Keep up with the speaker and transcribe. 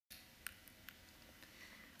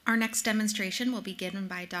Our next demonstration will be given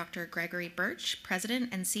by Dr. Gregory Birch, President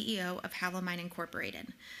and CEO of Halomine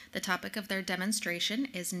Incorporated. The topic of their demonstration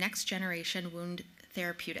is Next Generation Wound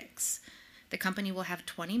Therapeutics. The company will have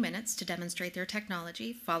 20 minutes to demonstrate their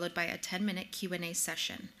technology, followed by a 10-minute Q&A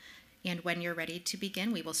session. And when you're ready to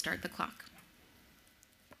begin, we will start the clock.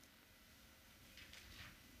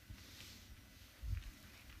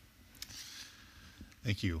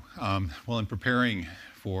 Thank you. Well, in preparing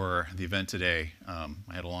for the event today, I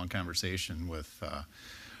had a long conversation with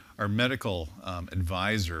our medical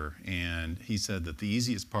advisor, and he said that the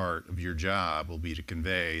easiest part of your job will be to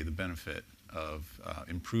convey the benefit of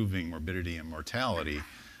improving morbidity and mortality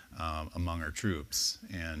among our troops.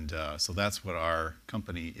 And so that's what our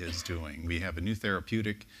company is doing. We have a new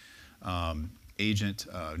therapeutic agent,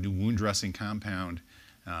 new wound dressing compound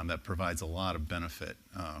that provides a lot of benefit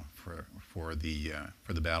for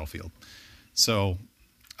the battlefield. So,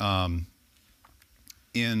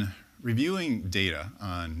 in reviewing data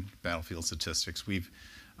on battlefield statistics, we've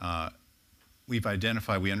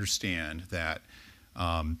identified, we understand that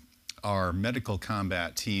our medical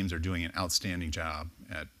combat teams are doing an outstanding job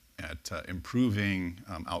at improving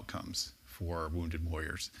outcomes for wounded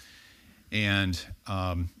warriors. And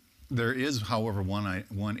there is, however,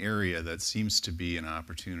 one area that seems to be an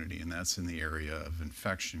opportunity, and that's in the area of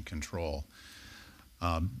infection control.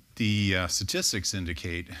 The statistics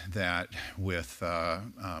indicate that with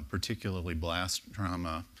particularly blast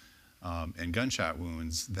trauma and gunshot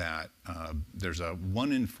wounds, that there's a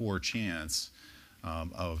 1 in 4 chance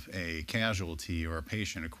of a casualty or a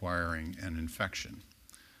patient acquiring an infection,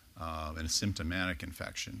 and a symptomatic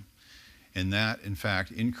infection. And that, in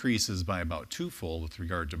fact, increases by about twofold with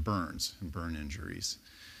regard to burns and burn injuries.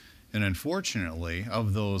 And unfortunately,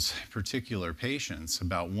 of those particular patients,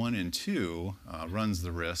 about 1 in 2 runs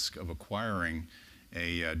the risk of acquiring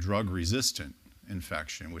a drug-resistant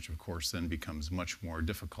infection, which of course then becomes much more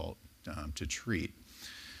difficult to treat.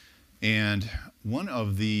 And one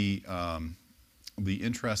of the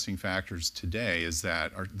interesting factors today is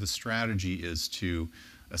that the strategy is to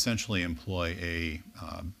essentially employ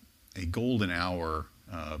a golden hour,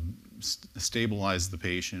 stabilize the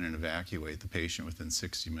patient and evacuate the patient within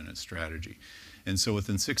 60-minute strategy. And so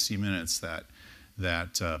within 60 minutes, that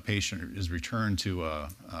patient is returned to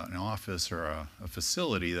an office or a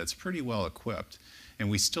facility that's pretty well equipped, and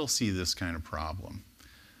we still see this kind of problem.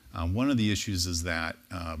 One of the issues is that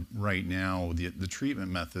right now the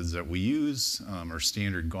treatment methods that we use are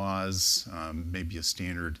standard gauze, maybe a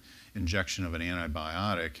standard injection of an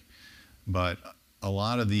antibiotic, but a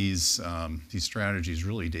lot of these strategies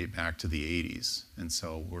really date back to the 80s, and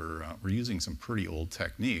so we're using some pretty old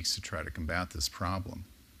techniques to try to combat this problem.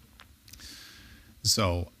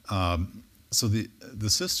 So, the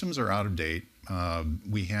systems are out of date.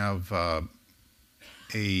 We have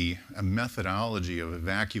a methodology of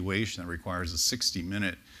evacuation that requires a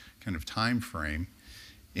 60-minute kind of time frame,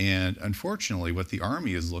 and unfortunately, what the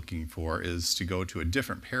Army is looking for is to go to a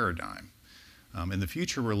different paradigm. In the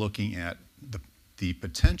future, we're looking at the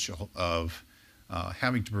potential of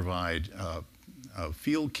having to provide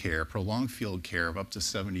field care, prolonged field care of up to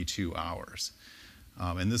 72 hours.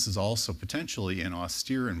 And this is also potentially in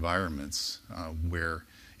austere environments where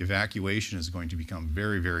evacuation is going to become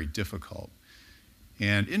very, very difficult.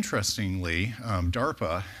 And interestingly,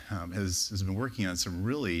 DARPA has been working on some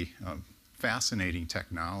really fascinating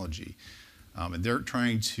technology. And they're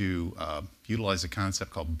trying to utilize a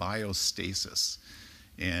concept called biostasis.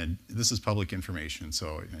 And this is public information,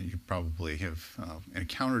 so you probably have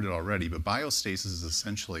encountered it already, but biostasis is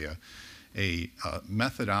essentially a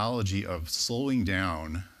methodology of slowing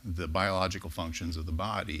down the biological functions of the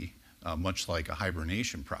body, much like a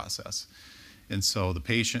hibernation process. And so the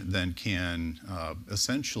patient then can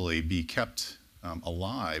essentially be kept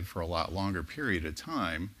alive for a lot longer period of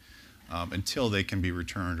time until they can be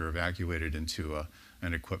returned or evacuated into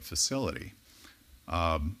an equipped facility.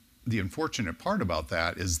 The unfortunate part about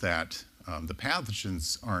that is that the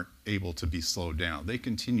pathogens aren't able to be slowed down. They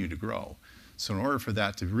continue to grow. So in order for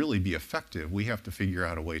that to really be effective, we have to figure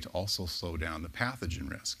out a way to also slow down the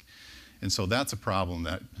pathogen risk. And so that's a problem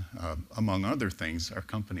that, among other things, our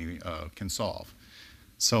company can solve.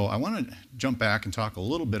 So I want to jump back and talk a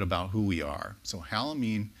little bit about who we are. So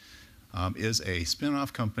Halomine is a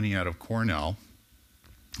spin-off company out of Cornell.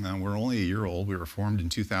 We're only a year old. We were formed in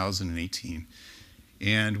 2018.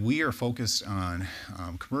 And we are focused on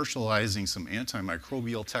commercializing some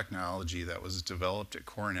antimicrobial technology that was developed at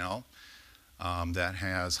Cornell that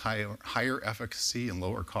has higher efficacy and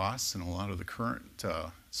lower costs than a lot of the current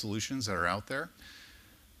solutions that are out there.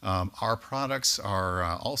 Our products are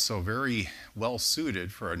also very well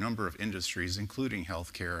suited for a number of industries, including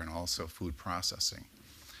healthcare and also food processing.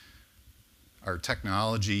 Our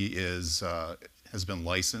technology has been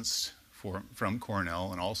licensed from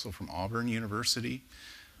Cornell and also from Auburn University.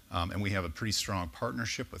 And we have a pretty strong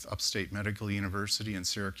partnership with Upstate Medical University in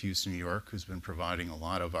Syracuse, New York, who's been providing a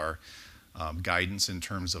lot of our guidance in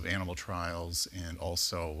terms of animal trials and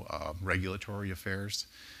also regulatory affairs.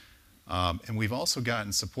 And we've also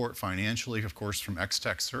gotten support financially, of course, from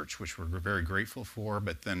xTechSearch, which we're very grateful for,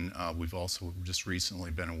 but then we've also just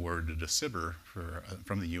recently been awarded a SBIR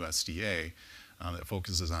from the USDA that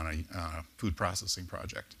focuses on a food processing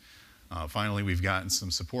project. Finally, we've gotten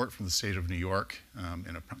some support from the state of New York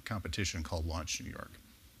in a competition called Launch New York.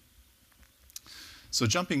 So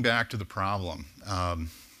jumping back to the problem,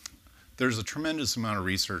 there's a tremendous amount of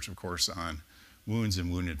research, of course, on wounds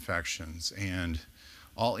and wound infections, and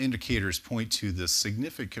all indicators point to this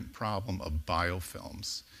significant problem of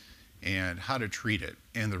biofilms and how to treat it.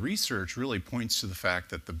 And the research really points to the fact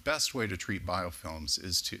that the best way to treat biofilms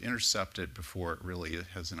is to intercept it before it really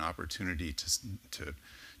has an opportunity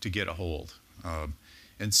to get a hold.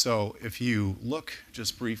 And so if you look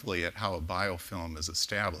just briefly at how a biofilm is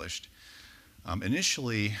established,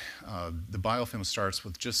 initially the biofilm starts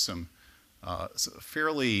with just some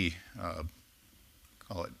fairly,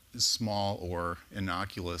 call it small or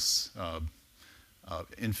innocuous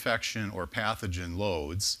infection or pathogen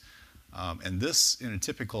loads. And this, in a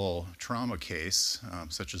typical trauma case,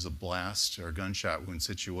 such as a blast or gunshot wound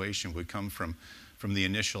situation, would come from the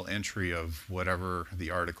initial entry of whatever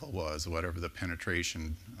the article was, whatever the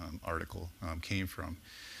penetration article came from.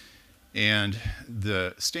 And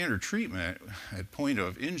the standard treatment at point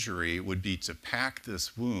of injury would be to pack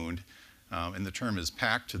this wound, and the term is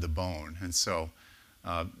packed to the bone. And so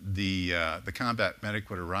the combat medic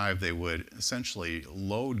would arrive, they would essentially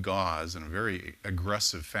load gauze in a very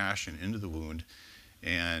aggressive fashion into the wound,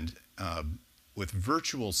 and with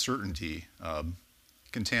virtual certainty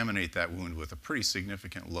contaminate that wound with a pretty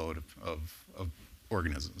significant load of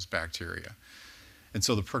organisms, bacteria. And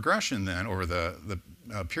so the progression then over the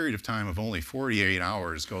period of time of only 48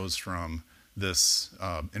 hours goes from this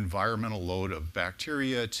environmental load of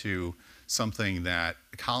bacteria to something that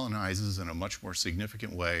colonizes in a much more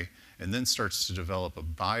significant way and then starts to develop a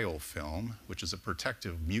biofilm, which is a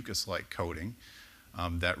protective mucus-like coating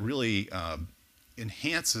that really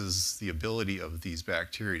enhances the ability of these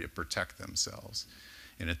bacteria to protect themselves.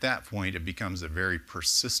 And at that point, it becomes a very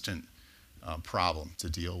persistent problem to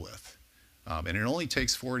deal with. And it only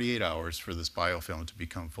takes 48 hours for this biofilm to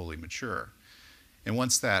become fully mature. And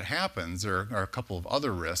once that happens, there are a couple of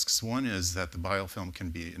other risks. One is that the biofilm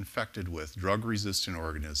can be infected with drug-resistant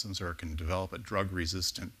organisms, or it can develop a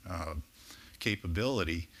drug-resistant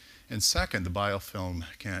capability. And second, the biofilm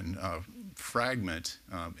can fragment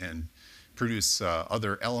and produce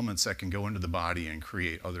other elements that can go into the body and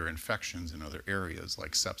create other infections in other areas,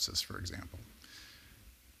 like sepsis, for example.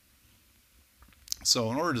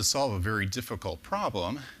 So in order to solve a very difficult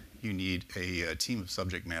problem, you need a team of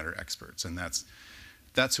subject matter experts, and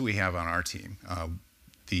that's who we have on our team.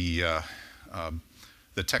 The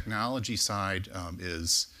technology side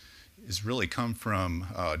is really come from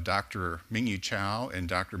Dr. Mingyu Chow and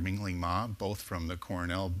Dr. Mingling Ma, both from the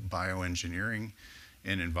Cornell Bioengineering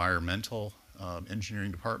and Environmental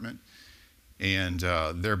Engineering Department. And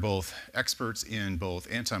they're both experts in both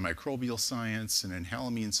antimicrobial science and in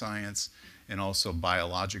halomine science, and also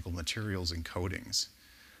biological materials and coatings.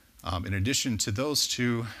 In addition to those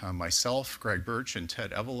two, myself, Greg Birch, and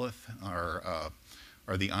Ted Eveleth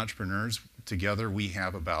are the entrepreneurs. Together we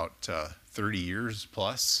have about 30 years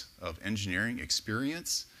plus of engineering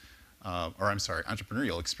experience,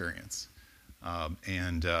 entrepreneurial experience.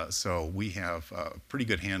 So we have a pretty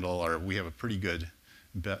good handle, or we have a pretty good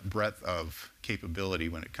breadth of capability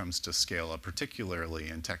when it comes to scale up, particularly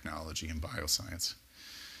in technology and bioscience.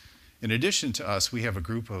 In addition to us, we have a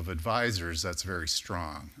group of advisors that's very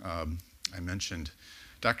strong. I mentioned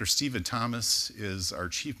Dr. Stephen Thomas is our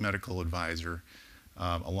chief medical advisor,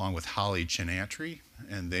 along with Holly Chinatry,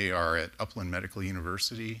 and they are at Upland Medical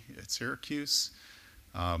University at Syracuse.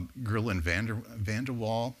 Gerlin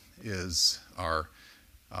Vanderwall is our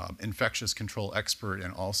infectious control expert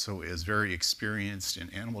and also is very experienced in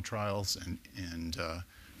animal trials and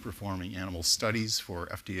performing animal studies for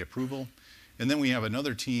FDA approval. And then we have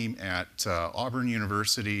another team at Auburn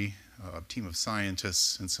University, a team of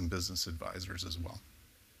scientists and some business advisors as well.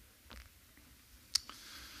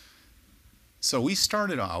 So we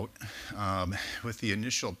started out with the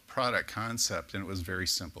initial product concept, and it was very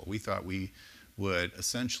simple. We thought we would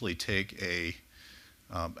essentially take a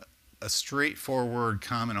a straightforward,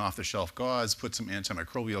 common off-the-shelf gauze, put some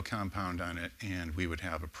antimicrobial compound on it, and we would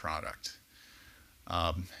have a product.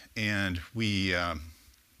 And we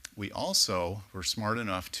also were smart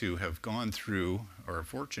enough to have gone through, or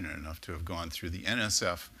fortunate enough to have gone through the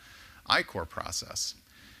NSF I-Core process.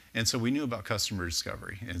 And so we knew about customer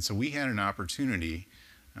discovery. And so we had an opportunity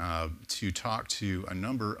to talk to a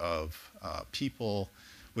number of people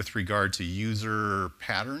with regard to user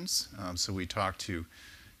patterns. So we talked to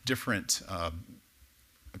different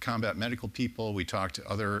combat medical people. We talked to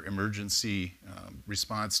other emergency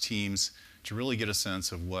response teams to really get a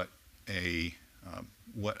sense of what a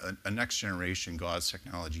next generation gauze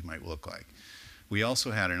technology might look like. We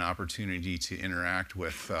also had an opportunity to interact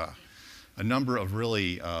with a number of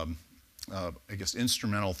really, I guess,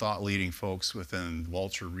 instrumental thought-leading folks within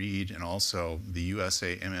Walter Reed and also the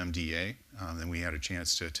USA MMDA. And we had a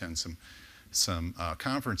chance to attend some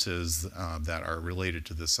conferences that are related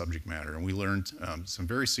to this subject matter. And we learned some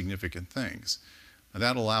very significant things.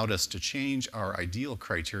 That allowed us to change our ideal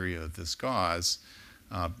criteria of this gauze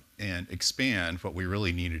and expand what we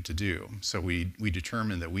really needed to do. So we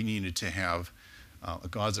determined that we needed to have a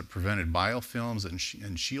gauze that prevented biofilms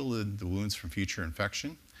and shielded the wounds from future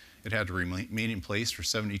infection. It had to remain in place for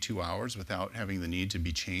 72 hours without having the need to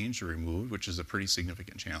be changed or removed, which is a pretty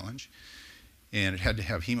significant challenge. And it had to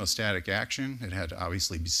have hemostatic action. It had to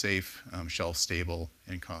obviously be safe, shelf stable,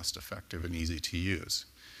 and cost effective and easy to use.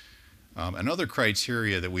 Another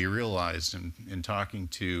criteria that we realized in talking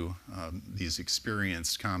to these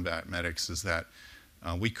experienced combat medics is that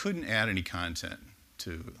we couldn't add any content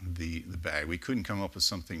to the bag. We couldn't come up with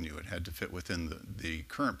something new. It had to fit within the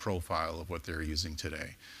current profile of what they're using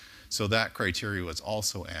today. So that criteria was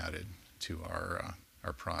also added to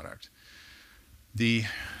our product. The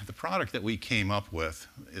product that we came up with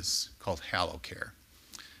is called HaloCare.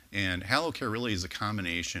 And HaloCare really is a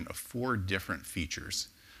combination of 4 different features.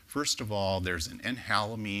 First of all, there's an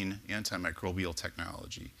N-Halomine antimicrobial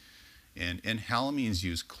technology. And N-Halomines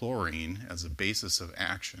use chlorine as a basis of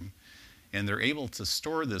action. And they're able to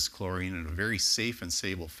store this chlorine in a very safe and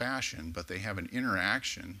stable fashion, but they have an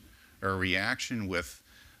interaction or a reaction with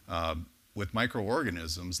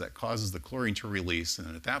microorganisms that causes the chlorine to release,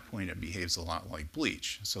 and at that point it behaves a lot like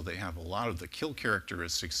bleach. So they have a lot of the kill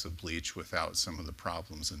characteristics of bleach without some of the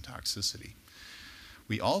problems and toxicity.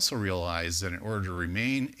 We also realized that in order to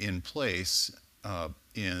remain in place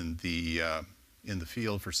in the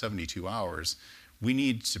field for 72 hours, we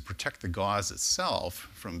need to protect the gauze itself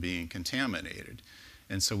from being contaminated.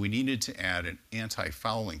 And so we needed to add an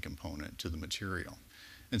anti-fouling component to the material.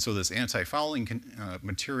 And so this anti-fouling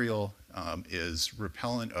material is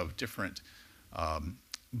repellent of different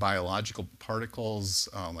biological particles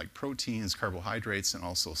like proteins, carbohydrates, and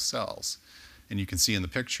also cells. And you can see in the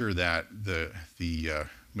picture that the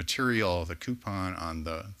material, the coupon on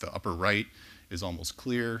the upper right is almost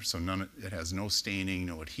clear, so it has no staining,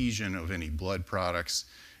 no adhesion of any blood products,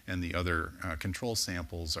 and the other control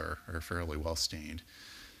samples are fairly well stained.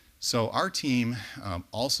 So our team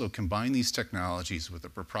also combined these technologies with a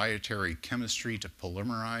proprietary chemistry to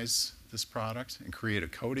polymerize this product and create a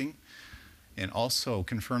coating, and also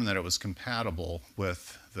confirm that it was compatible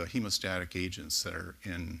with the hemostatic agents that are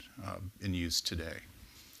in use today.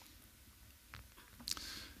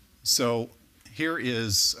 So here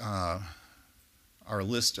is our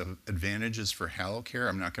list of advantages for HaloCare.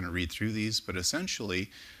 I'm not going to read through these, but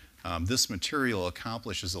essentially this material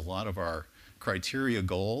accomplishes a lot of our criteria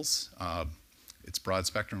goals. It's broad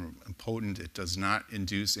spectrum and potent. It does not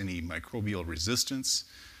induce any microbial resistance.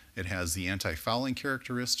 It has the anti-fouling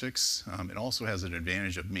characteristics. It also has an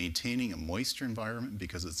advantage of maintaining a moisture environment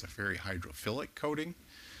because it's a very hydrophilic coating.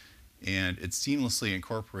 And it seamlessly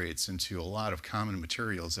incorporates into a lot of common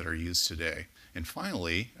materials that are used today. And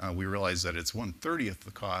finally, we realized that it's 1/30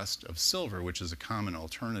 the cost of silver, which is a common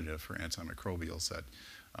alternative for antimicrobials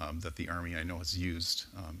that the Army, I know, has used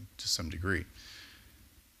to some degree.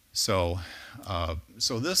 So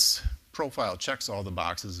this profile checks all the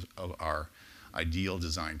boxes of our ideal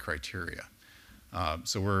design criteria.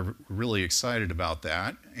 So we're really excited about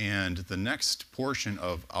that. And the next portion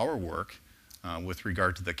of our work with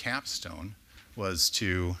regard to the capstone was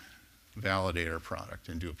to validate our product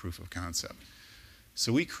and do a proof of concept.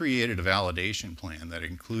 So we created a validation plan that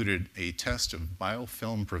included a test of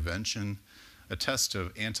biofilm prevention, a test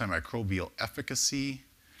of antimicrobial efficacy.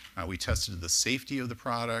 We tested the safety of the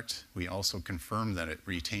product. We also confirmed that it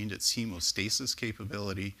retained its hemostasis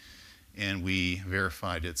capability, and we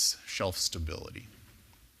verified its shelf stability.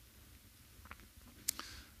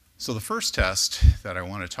 So the first test that I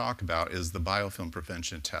want to talk about is the biofilm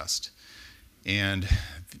prevention test. And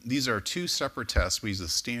these are two separate tests. We use a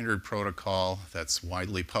standard protocol that's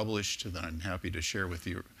widely published that I'm happy to share with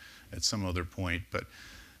you at some other point. But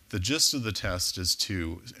the gist of the test is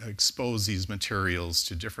to expose these materials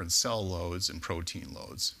to different cell loads and protein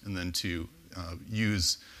loads, and then to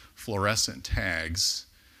use fluorescent tags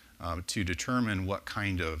to determine what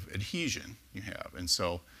kind of adhesion you have. And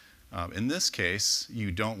so in this case,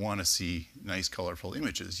 you don't want to see nice colorful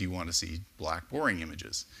images. You want to see black boring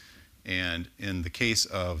images. And in the case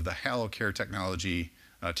of the Halocare technology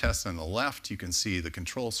test on the left, you can see the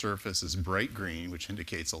control surface is bright green, which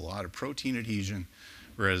indicates a lot of protein adhesion,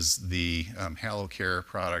 whereas the Halocare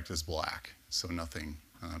product is black, so nothing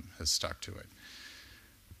has stuck to it.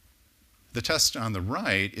 The test on the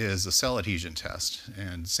right is a cell adhesion test,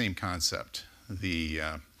 and same concept. The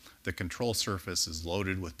control surface is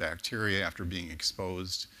loaded with bacteria after being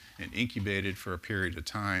exposed and incubated for a period of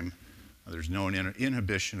time. There's no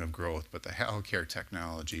inhibition of growth, but the Halocare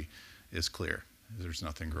technology is clear. There's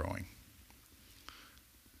nothing growing.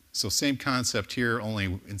 So same concept here,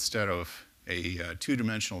 only instead of a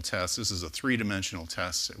two-dimensional test, this is a three-dimensional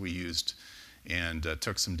test that we used and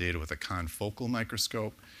took some data with a confocal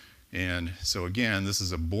microscope. And so again, this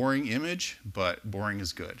is a boring image, but boring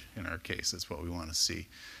is good in our case. That's what we want to see.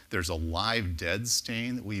 There's a live dead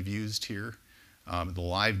stain that we've used here. The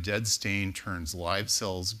live dead stain turns live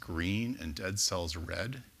cells green and dead cells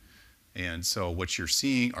red. And so what you're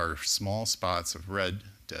seeing are small spots of red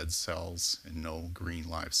dead cells and no green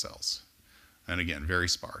live cells. And again, very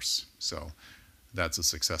sparse. So that's a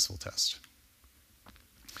successful test.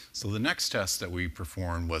 So the next test that we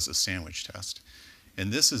performed was a sandwich test.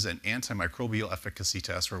 And this is an antimicrobial efficacy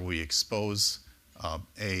test where we expose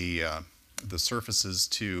the surfaces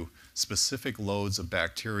to specific loads of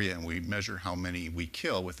bacteria, and we measure how many we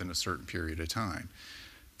kill within a certain period of time.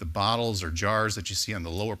 The bottles or jars that you see on the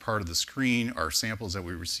lower part of the screen are samples that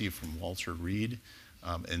we received from Walter Reed,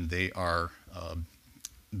 and they are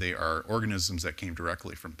organisms that came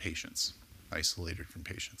directly from patients, isolated from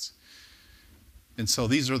patients. And so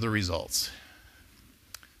these are the results.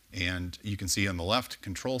 And you can see on the left,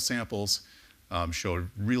 control samples showed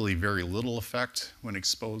really very little effect when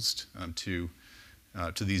exposed to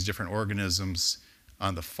these different organisms.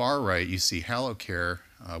 On the far right, you see Halocare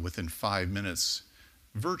within 5 minutes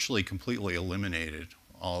virtually completely eliminated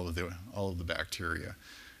all of the bacteria.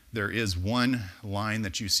 There is one line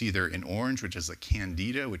that you see there in orange, which is a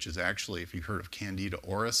candida, which is actually, if you've heard of Candida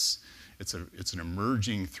auris, it's an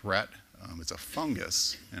emerging threat. It's a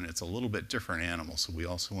fungus, and it's a little bit different animal, so we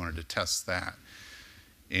also wanted to test that.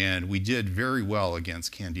 And we did very well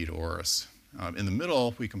against Candida auris. In the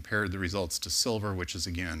middle, we compared the results to silver, which is,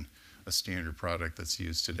 again, a standard product that's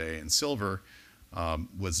used today. And silver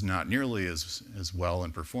was not nearly as well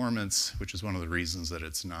in performance, which is one of the reasons that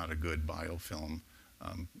it's not a good biofilm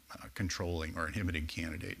controlling or inhibiting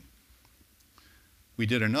candidate. We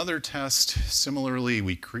did another test. Similarly,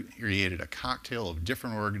 we created a cocktail of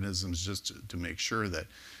different organisms just to make sure that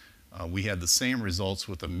we had the same results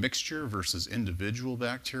with a mixture versus individual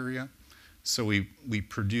bacteria. So we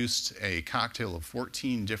produced a cocktail of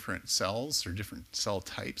 14 different cells or different cell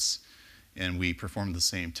types, and we performed the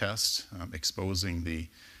same test, exposing the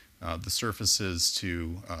surfaces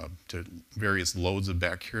to various loads of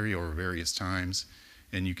bacteria over various times.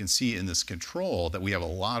 And you can see in this control that we have a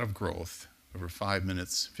lot of growth over 5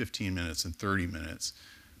 minutes, 15 minutes, and 30 minutes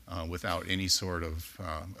without any sort of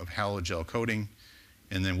halogel coating.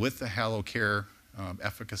 And then with the Halocare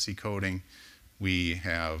efficacy coating, we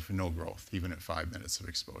have no growth, even at 5 minutes of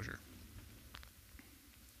exposure.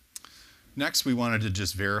 Next, we wanted to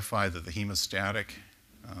just verify that the hemostatic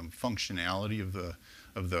functionality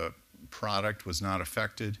of the product was not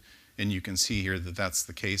affected. And you can see here that that's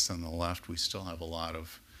the case on the left. We still have a lot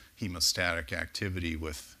of hemostatic activity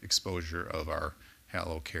with exposure of our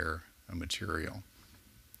Halocare material.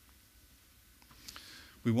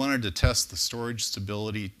 We wanted to test the storage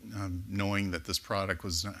stability, knowing that this product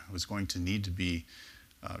was going to need to be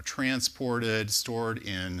transported, stored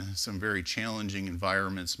in some very challenging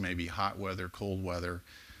environments, maybe hot weather, cold weather.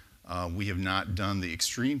 We have not done the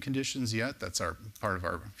extreme conditions yet. That's part of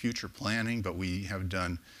our future planning, but we have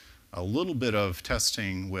done a little bit of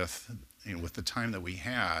testing with the time that we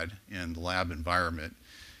had in the lab environment.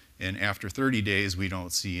 And after 30 days, we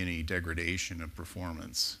don't see any degradation of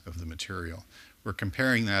performance of the material. We're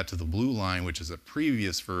comparing that to the blue line, which is a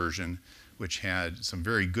previous version, which had some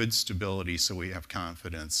very good stability, so we have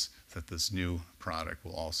confidence that this new product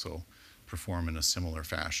will also perform in a similar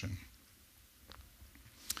fashion.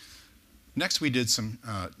 Next, we did some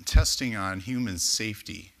testing on human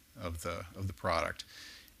safety of the product.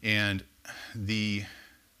 And the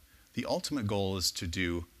The ultimate goal is to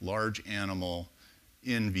do large animal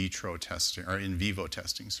in vitro testing, or in vivo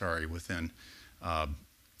testing, sorry, within an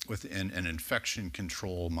infection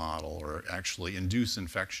control model, or actually induce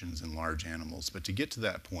infections in large animals. But to get to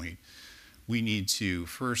that point, we need to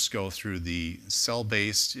first go through the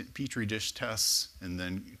cell-based Petri dish tests and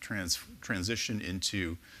then transition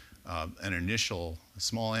into an initial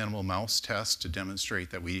small animal mouse test to demonstrate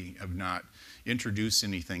that we have not introduced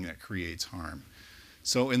anything that creates harm.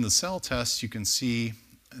 So in the cell tests, you can see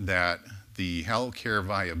that the Halocare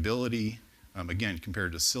viability, again,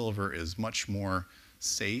 compared to silver, is much more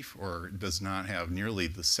safe, or does not have nearly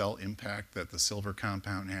the cell impact that the silver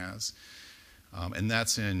compound has. And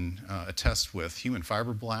that's in a test with human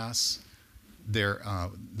fibroblasts.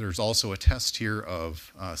 There's also a test here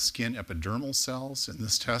of skin epidermal cells, and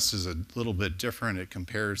this test is a little bit different. It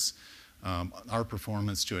compares our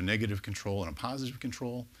performance to a negative control and a positive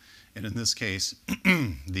control. And in this case,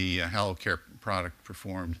 the Halocare product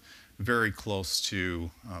performed very close to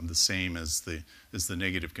the same as the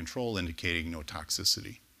negative control, indicating no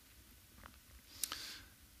toxicity.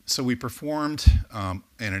 So we performed an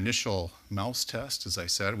initial mouse test. As I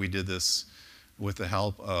said, we did this with the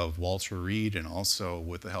help of Walter Reed and also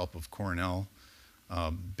with the help of Cornell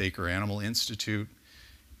Baker Animal Institute.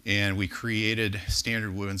 And we created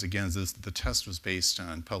standard wounds. Again, the test was based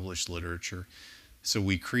on published literature. So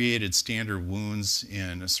we created standard wounds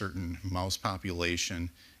in a certain mouse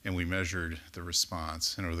population, and we measured the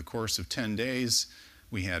response. And over the course of 10 days,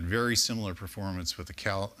 we had very similar performance with the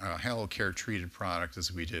Halocare treated product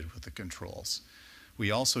as we did with the controls.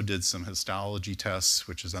 We also did some histology tests,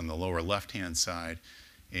 which is on the lower left-hand side.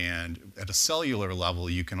 And at a cellular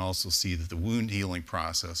level, you can also see that the wound healing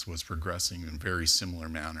process was progressing in a very similar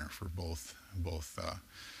manner for both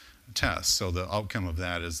tests. So the outcome of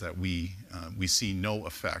that is that we see no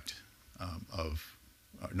effect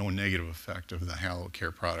no negative effect of the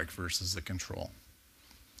Halocare product versus the control.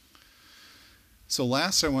 So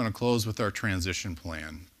last, I want to close with our transition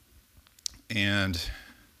plan. And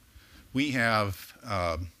we have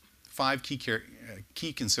 5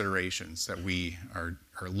 key considerations that we are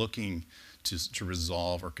looking to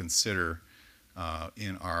resolve or consider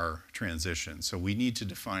in our transition. So we need to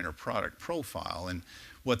define our product profile. And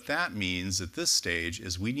what that means at this stage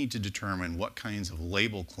is we need to determine what kinds of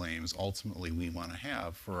label claims ultimately we want to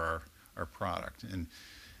have for our product. And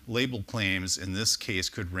label claims in this case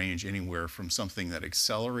could range anywhere from something that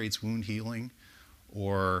accelerates wound healing,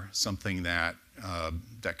 or something that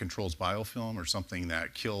controls biofilm, or something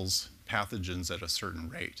that kills pathogens at a certain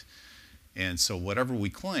rate. And so whatever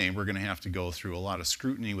we claim, we're going to have to go through a lot of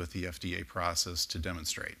scrutiny with the FDA process to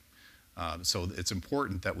demonstrate. So it's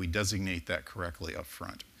important that we designate that correctly up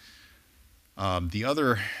front. The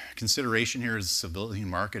other consideration here is the civilian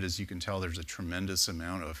market. As you can tell, there's a tremendous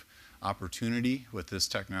amount of opportunity with this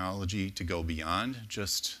technology to go beyond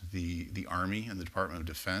just the Army and the Department of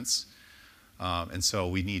Defense. And so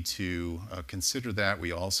we need to consider that.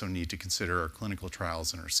 We also need to consider our clinical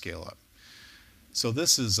trials and our scale-up. So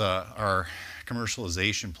this is our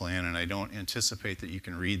commercialization plan, and I don't anticipate that you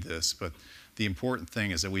can read this, but the important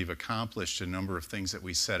thing is that we've accomplished a number of things that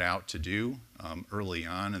we set out to do early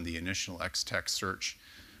on in the initial xTechSearch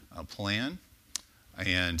plan.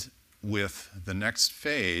 And with the next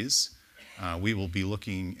phase, we will be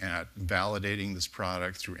looking at validating this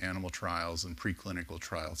product through animal trials and preclinical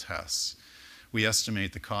trial tests. We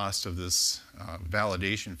estimate the cost of this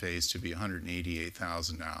validation phase to be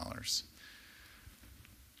 $188,000.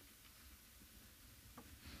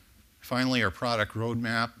 Finally, our product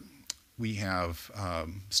roadmap. We have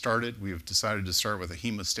decided to start with a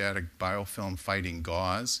hemostatic biofilm fighting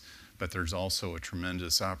gauze, but there's also a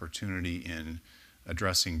tremendous opportunity in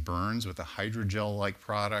addressing burns with a hydrogel-like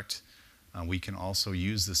product. We can also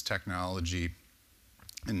use this technology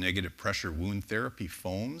in negative pressure wound therapy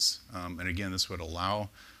foams. And again, this would allow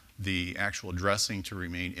the actual dressing to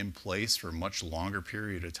remain in place for a much longer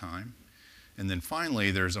period of time. And then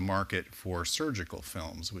finally, there's a market for surgical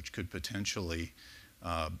films, which could potentially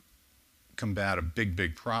combat a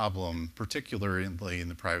big problem, particularly in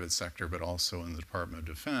the private sector, but also in the Department of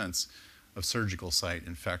Defense, of surgical site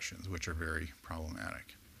infections, which are very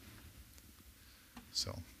problematic.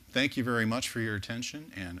 So thank you very much for your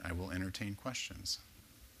attention, and I will entertain questions.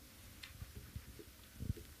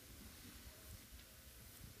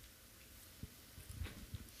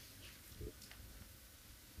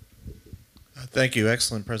 Thank you.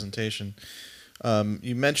 Excellent presentation.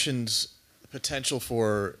 You mentioned potential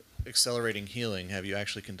for accelerating healing. Have you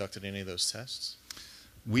actually conducted any of those tests?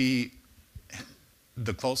 The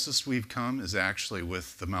The closest we've come is actually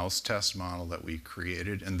with the mouse test model that we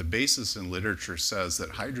created, and the basis in literature says that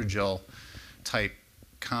hydrogel type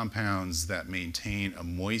compounds that maintain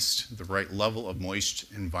the right level of moist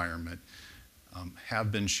environment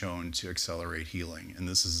have been shown to accelerate healing. And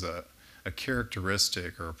this is a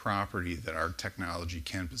characteristic or a property that our technology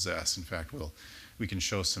can possess. In fact, we can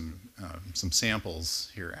show some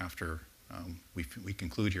samples here after we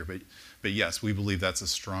conclude here. But yes, we believe that's a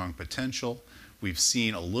strong potential. We've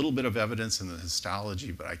seen a little bit of evidence in the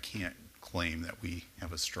histology, but I can't claim that we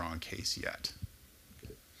have a strong case yet.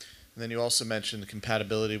 And then you also mentioned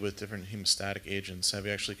compatibility with different hemostatic agents. Have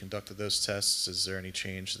you actually conducted those tests? Is there any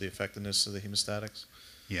change to the effectiveness of the hemostatics?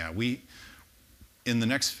 Yeah, in the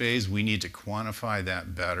next phase, we need to quantify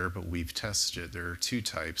that better, but we've tested it. There are two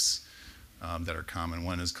types that are common.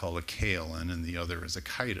 One is called a kaolin, and the other is a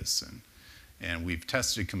chitosan. And we've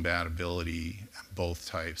tested compatibility, both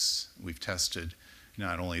types. We've tested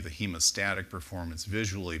not only the hemostatic performance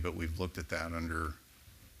visually, but we've looked at that under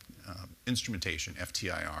instrumentation,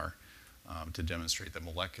 FTIR, to demonstrate that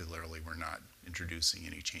molecularly we're not introducing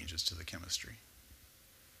any changes to the chemistry.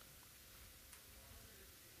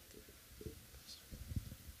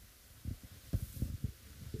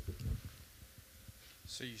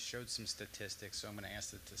 So you showed some statistics, so I'm going to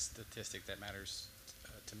ask the statistic that matters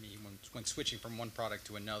to me when switching from one product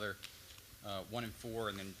to another, 1 and 4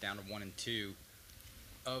 and then down to 1 and 2.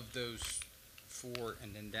 Of those 4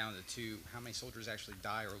 and then down to 2, how many soldiers actually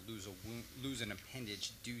die or lose an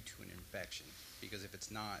appendage due to an infection? Because if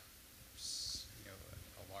it's not,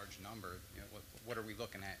 a large number, what are we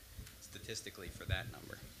looking at statistically for that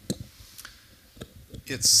number?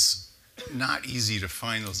 It's not easy to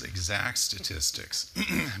find those exact statistics,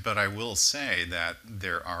 but I will say that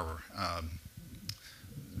there are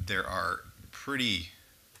pretty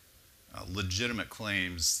legitimate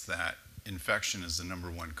claims that infection is the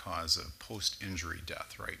 #1 cause of post-injury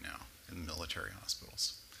death right now in military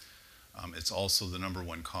hospitals. It's also the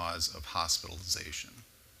 #1 cause of hospitalization.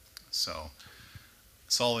 So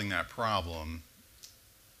solving that problem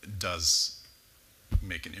does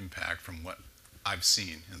make an impact from what I've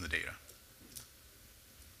seen in the data.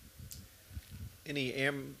 Any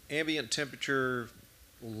ambient temperature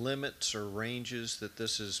limits or ranges that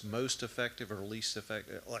this is most effective or least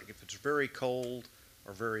effective? Like if it's very cold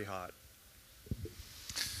or very hot?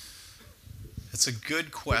 It's a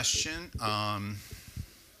good question.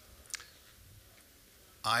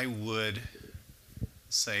 I would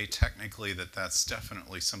say technically that that's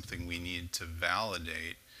definitely something we need to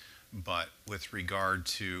validate, but with regard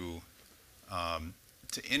to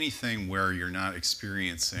anything where you're not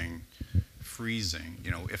experiencing freezing,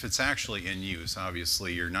 if it's actually in use,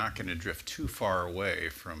 obviously you're not going to drift too far away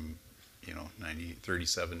from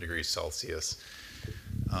 37 degrees Celsius.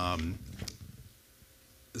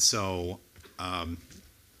 So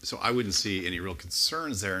I wouldn't see any real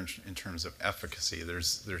concerns there in terms of efficacy.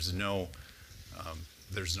 There's no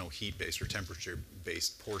heat-based or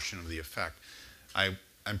temperature-based portion of the effect.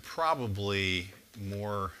 I'm probably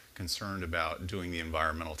more concerned about doing the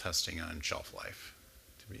environmental testing on shelf life,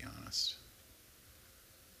 to be honest.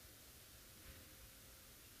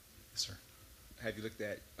 Yes, sir. Have you looked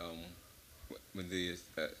at when the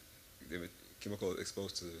chemical is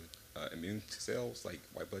exposed to immune cells, like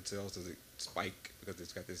white blood cells, does it spike because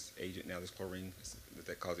it's got this agent now, this chlorine? Does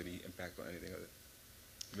that cause any impact on anything of it?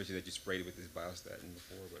 You mentioned that you sprayed it with this biostatin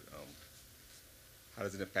before, but how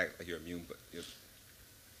does it impact your immune? But if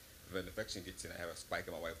an infection gets in, I have a spike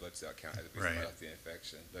in my white blood cell count as a result of the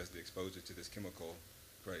infection. Does the exposure to this chemical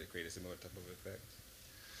create a similar type of effect?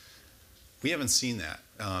 We haven't seen that.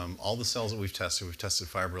 All the cells that we've tested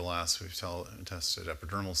fibroblasts, we've tested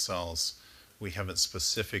epidermal cells. We haven't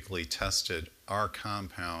specifically tested our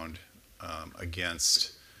compound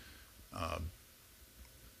against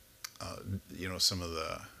some of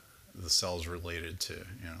the cells related to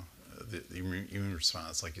the immune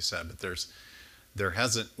response, like you said. But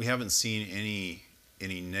we haven't seen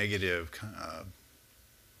any negative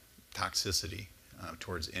toxicity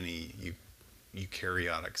towards any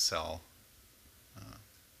eukaryotic cell.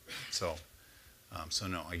 So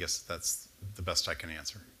no, I guess that's the best I can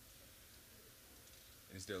answer.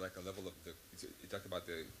 Is there like a level of you talked about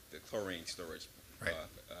the chlorine storage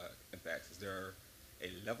impacts. Is there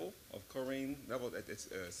a level of chlorine that it's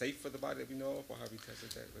safe for the body that we know of, or have you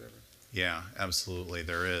tested that, whatever? Yeah, absolutely,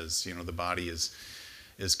 there is. The body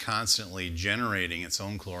is constantly generating its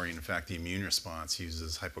own chlorine. In fact, the immune response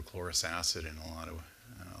uses hypochlorous acid in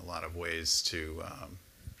a lot of ways to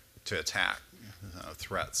attack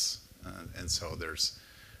threats, and so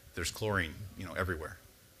there's chlorine everywhere.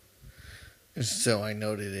 So I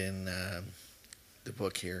noted in the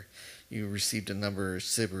book here, you received a number of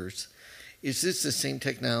SIBRs. Is this the same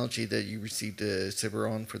technology that you received a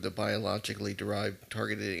SIBR on for the biologically derived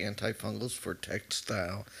targeted antifungals for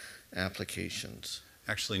textile applications?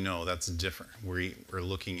 Actually, no, that's different. We're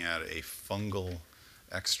looking at a fungal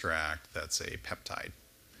extract that's a peptide.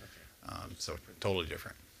 So totally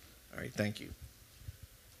different. All right, thank you.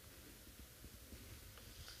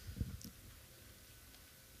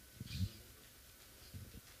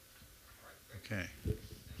 Okay.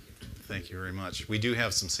 Thank you very much. We do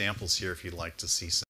have some samples here if you'd like to see some.